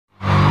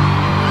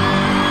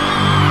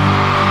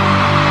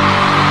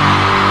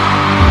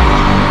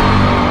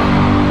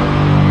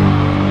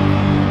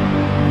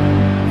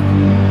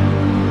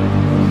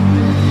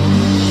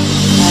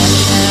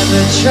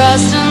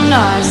trust a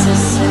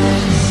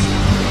narcissist.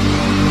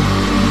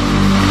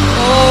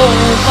 Oh,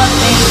 but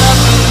they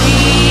love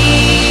me.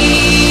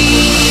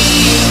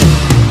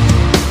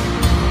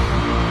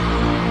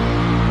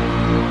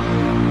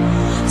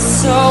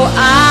 So I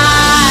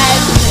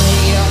play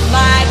you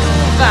like a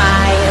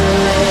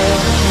violin,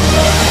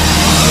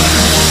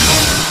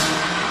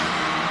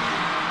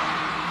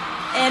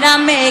 and I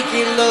make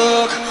it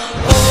look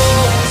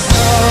oh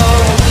so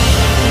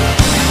weak.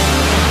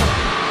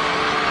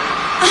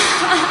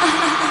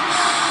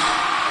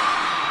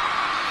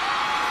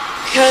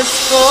 'Cause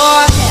for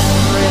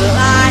every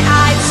lie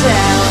I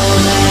tell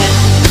them,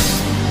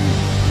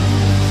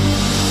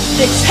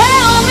 they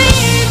tell me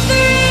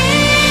three.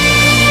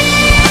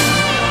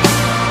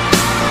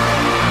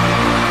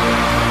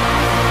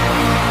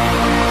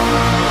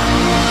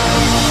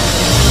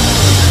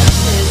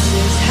 This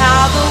is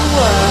how the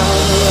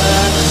world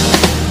works.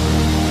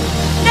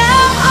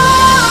 Now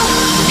all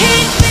he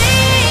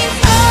thinks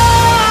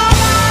about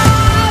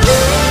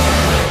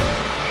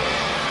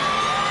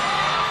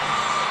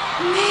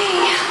me.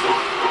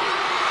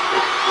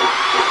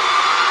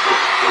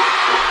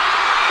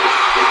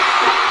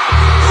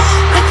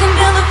 I can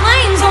feel the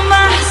flames on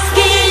my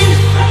skin,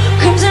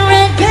 crimson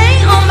red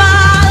paint on my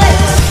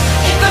lips.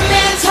 If a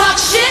man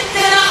talks shit,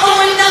 then I owe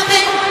him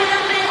nothing.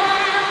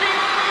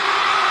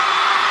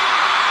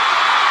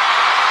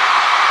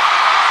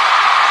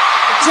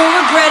 Don't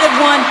regret it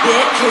one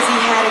bit, 'cause he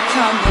had it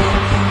coming.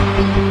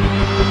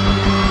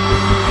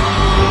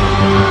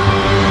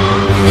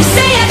 They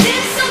say I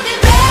did something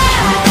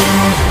bad,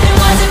 it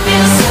wasn't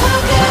feel so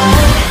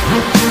good.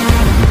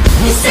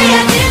 They say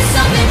I did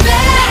something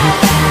bad,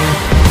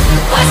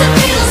 wasn't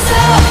feel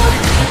so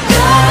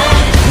good.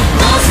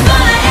 Most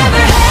fun I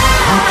ever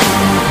had,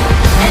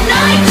 and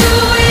I do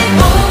it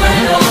over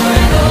and over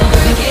and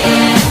over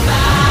again if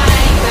I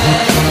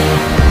could.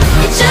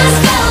 It just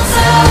felt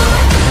so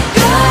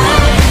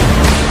good,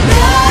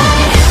 good.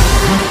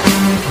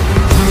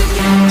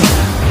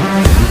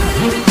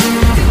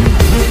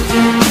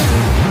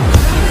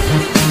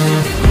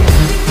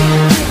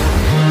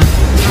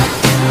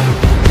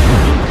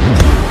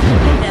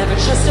 Never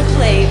trust a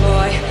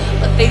playboy,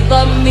 but they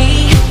love me.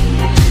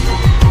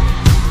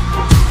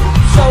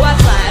 So I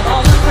fly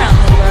all around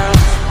the world.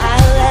 I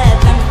let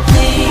them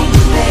think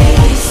they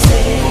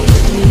say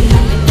me.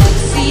 They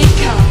never see it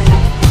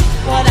coming.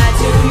 What I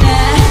do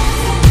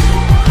next.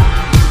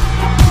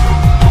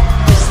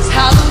 This is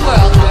how the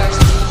world works.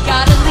 You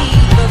gotta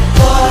leave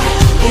before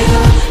you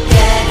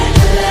get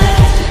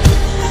left.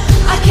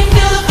 I can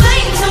feel the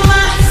flames on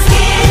my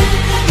skin.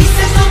 He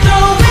says don't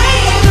throw away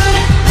a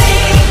good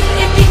thing.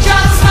 If he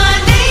drops my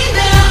name,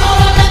 then I owe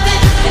him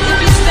nothing. And if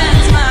he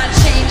spends my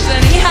change,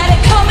 then he had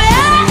it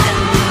coming.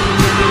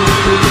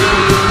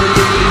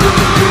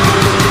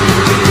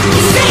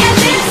 You say I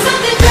did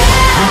something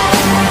bad,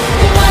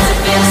 it wasn't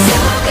feel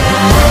so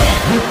good.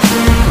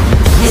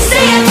 You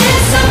say I did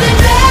something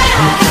bad,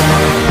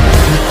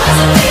 it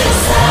wasn't feel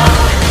so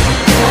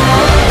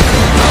good.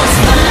 Most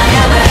fun I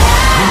ever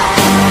had,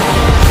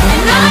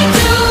 and I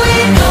do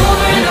it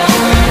over and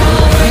over and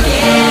over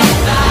again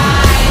if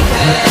I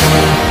could.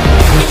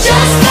 It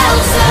just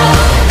felt so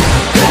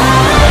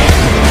good,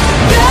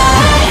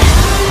 good.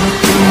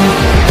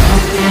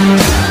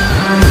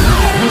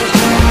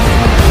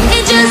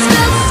 It just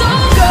felt so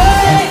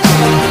good.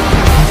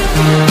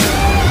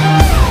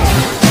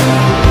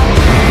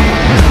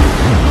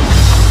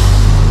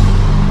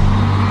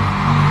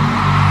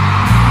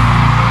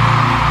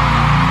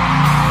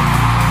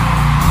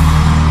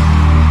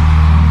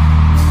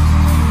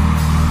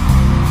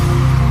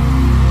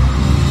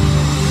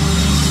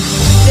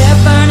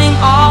 They're burning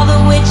all the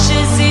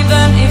witches,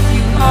 even if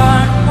you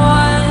aren't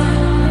one.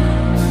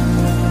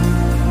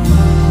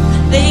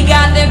 They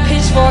got their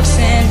pitchforks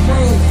and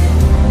proof,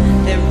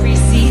 their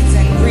receipts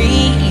and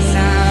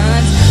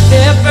reasons.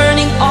 They're burning